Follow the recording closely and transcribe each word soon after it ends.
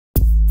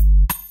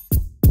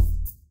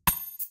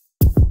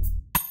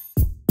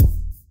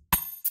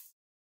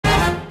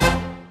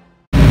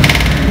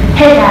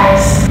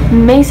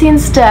Macy and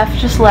Steph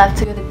just left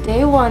to go to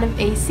day 1 of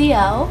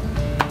ACL,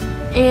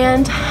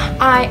 and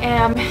I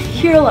am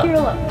here. Look,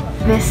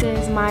 this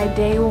is my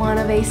day 1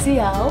 of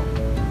ACL.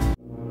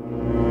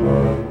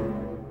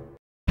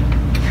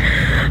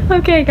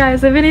 Okay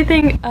guys, if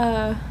anything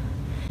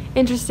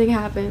interesting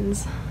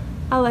happens,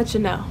 I'll let you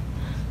know.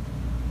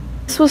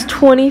 This was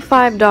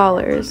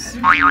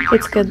 $25.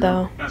 It's good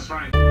though. It's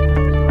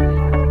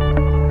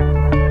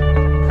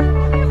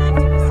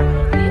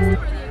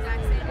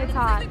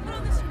hot.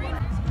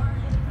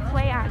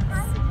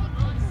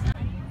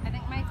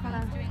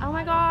 Oh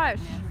my gosh,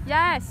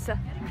 yes!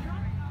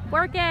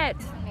 Work it!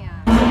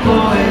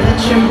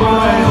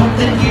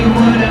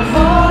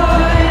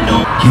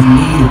 You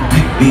need to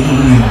pick me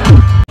up.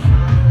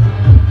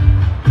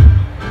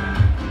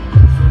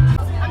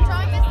 I'm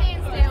trying to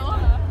stand still.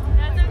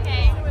 That's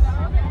okay.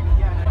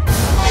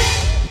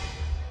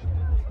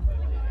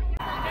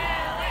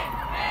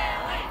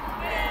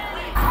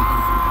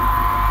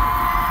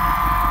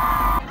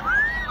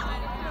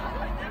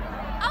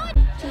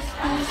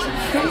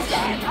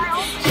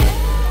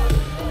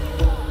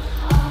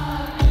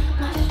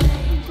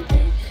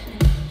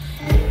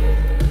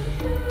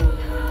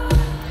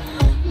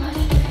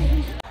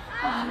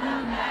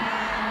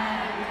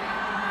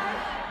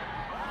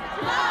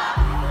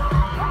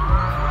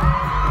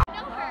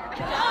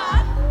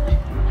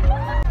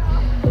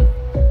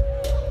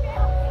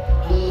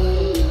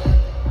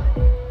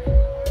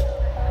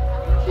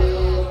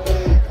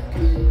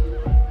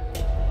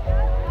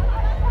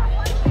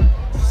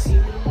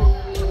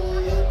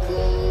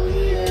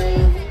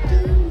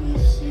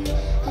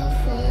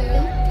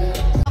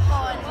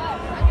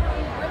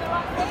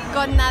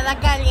 Con nada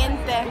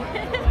caliente.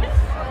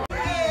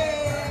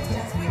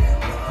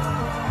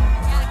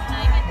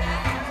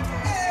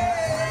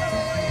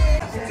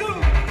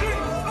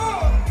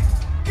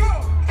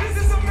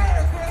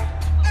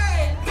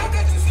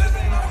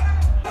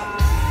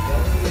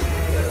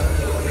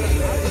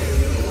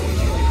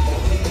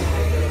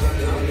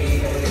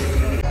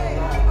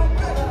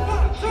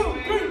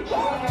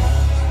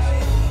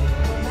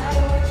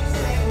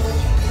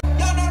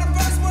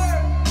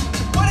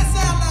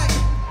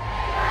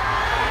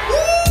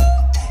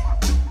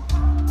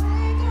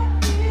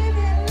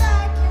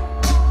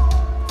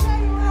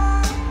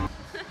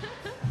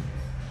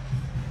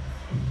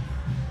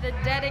 The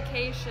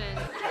dedication.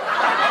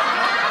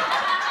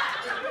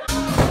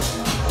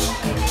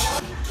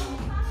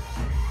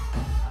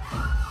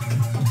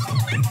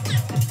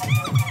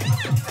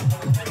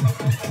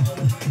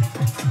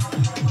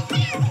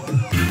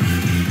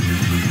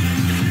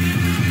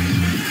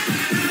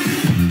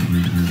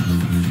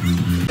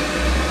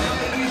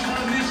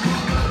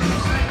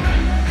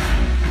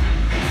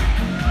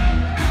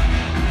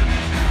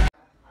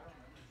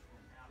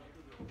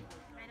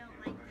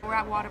 We're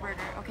at Whataburger.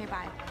 Okay,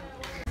 bye.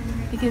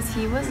 Because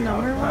he was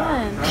number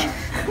 1.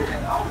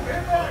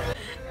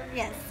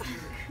 Yes.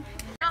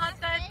 Not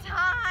the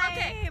time.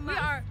 Okay,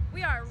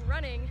 we are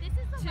running to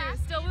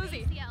Still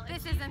Woozy.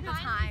 This isn't the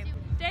time.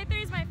 Day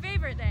 3 is my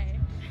favorite day.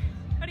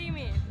 What do you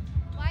mean?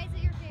 Why is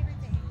it your favorite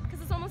day? Because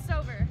it's almost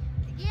over.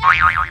 Yeah.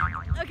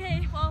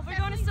 Okay, well, we're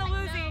going to Still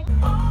Woozy.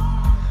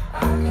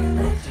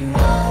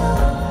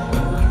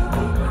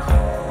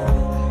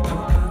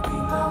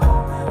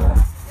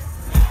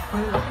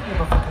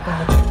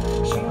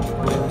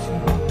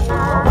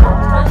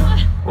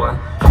 What?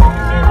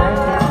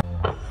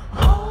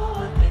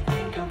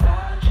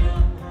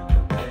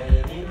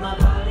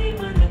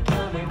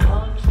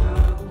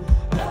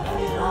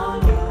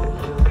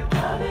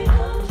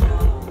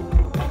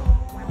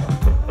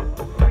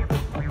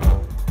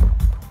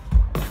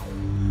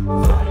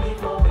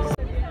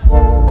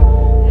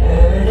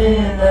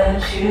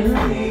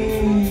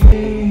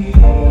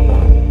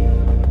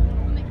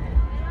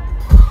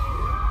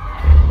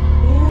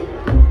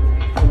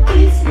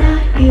 It's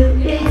not you,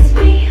 it's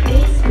me,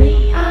 it's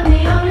me. I'm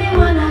the only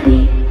one I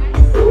need.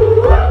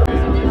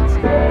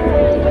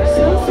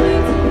 So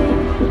sweet to me.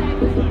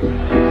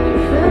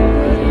 Felt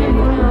me in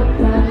my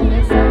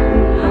eyes.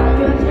 I've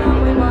been down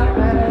with my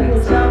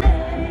eyes.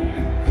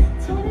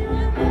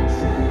 21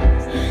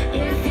 questions.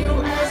 If you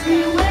ask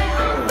me where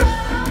I'm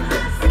from, I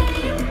say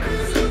you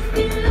 'cause you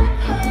feel like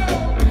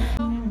home.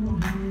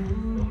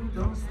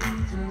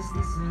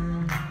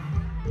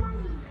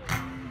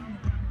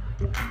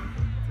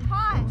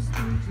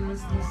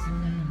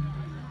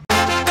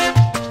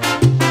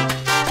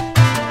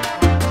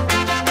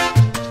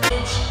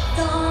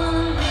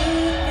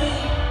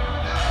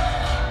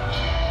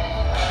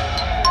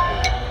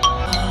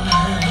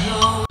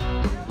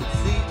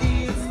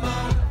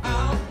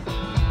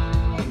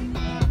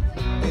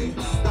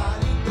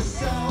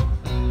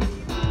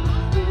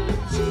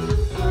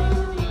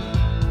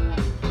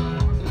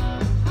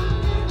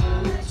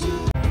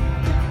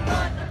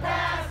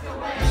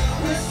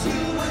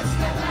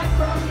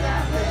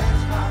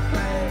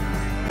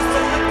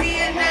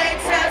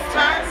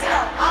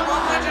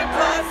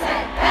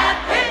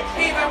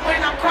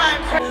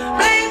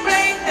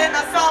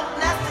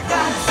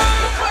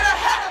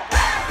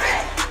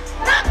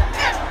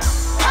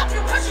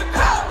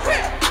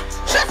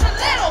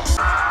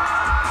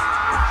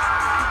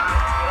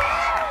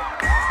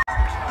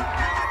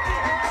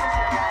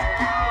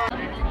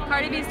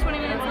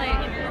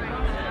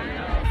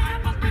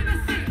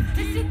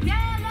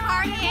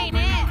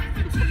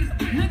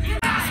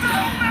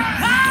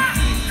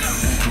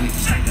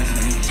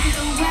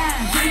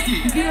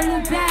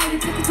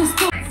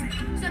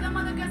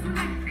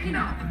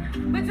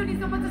 but you need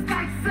someone to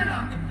spice it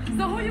up.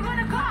 So who you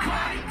gonna call?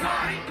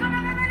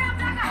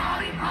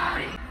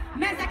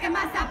 Mesa que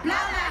más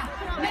aplauda,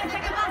 mesa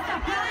que más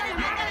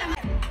aplauda.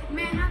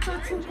 Man, I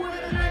thought you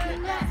wanted a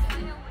little less.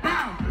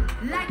 Bow,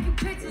 like you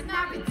bitches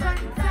not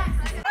returning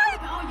taxes.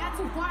 Oh, y'all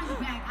too far in the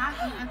back. I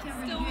can't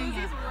really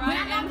hear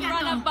you.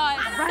 Run a bus.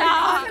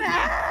 Stop.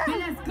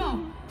 Let's go.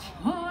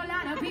 Whole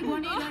lot of people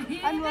need to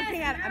hear I'm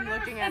looking at him.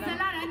 It's a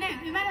lot of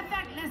names. Matter of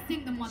fact, let's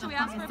sing the Should we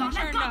ask for a motherfucking song.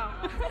 picture Let's or go.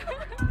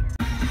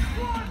 no?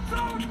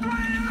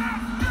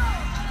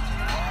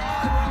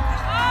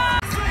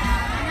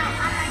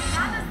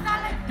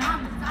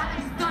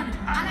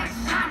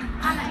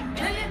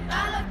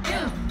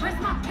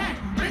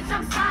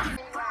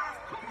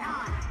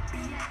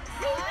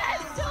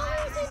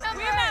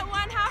 We're at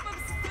one half of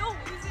still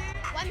losing.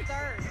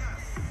 1/3.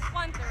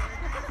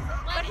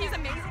 1/3. But he's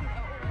amazing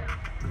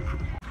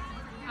though.